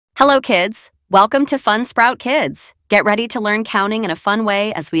Hello, kids. Welcome to Fun Sprout Kids. Get ready to learn counting in a fun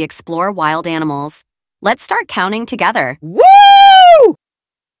way as we explore wild animals. Let's start counting together. Woo!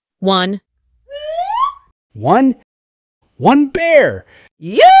 One. One bear.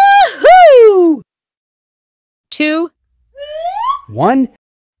 Yahoo! Two. One,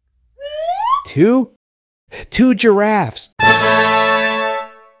 two giraffes.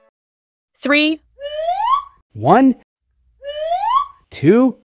 Three. One,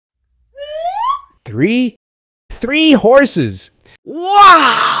 two, three horses.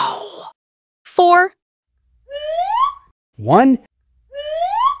 Wow! Four. One,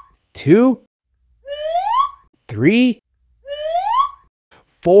 two, three,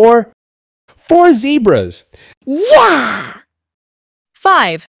 four zebras. Yeah!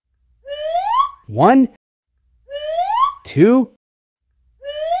 Five. One, two,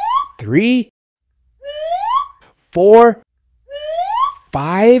 three, four,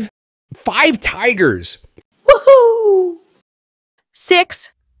 five tigers. Woohoo!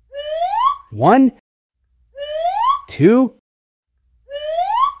 Six. One, two,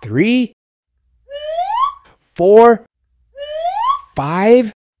 three, four,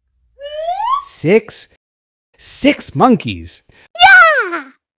 five, six monkeys.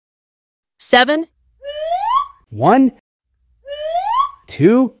 Yeah! Seven. One,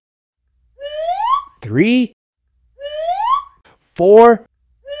 two, three, four,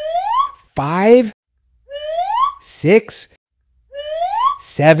 five, six,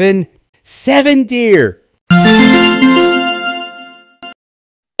 seven deer.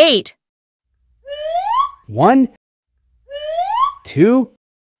 Eight. One, two,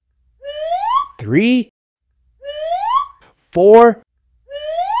 three, four,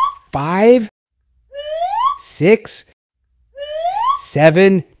 five, six,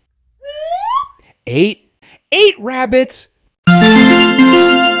 seven, eight rabbits.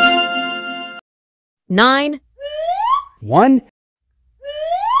 Nine. One,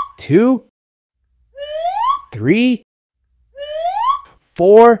 two, three,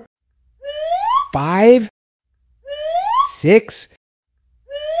 four, five, six,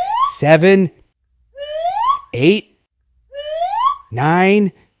 seven, eight,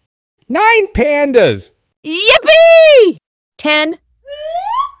 nine pandas. Yippee! 10.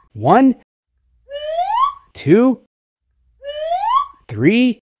 One, two,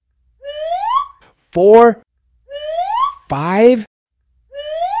 three, four, five,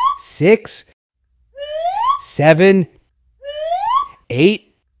 six, seven,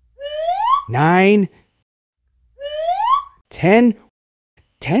 eight, nine, 10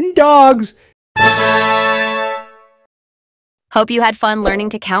 dogs. Hope you had fun learning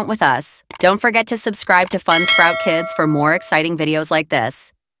to count with us. Don't forget to subscribe to Fun Sprout Kids for more exciting videos like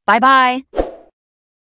this. Bye-bye.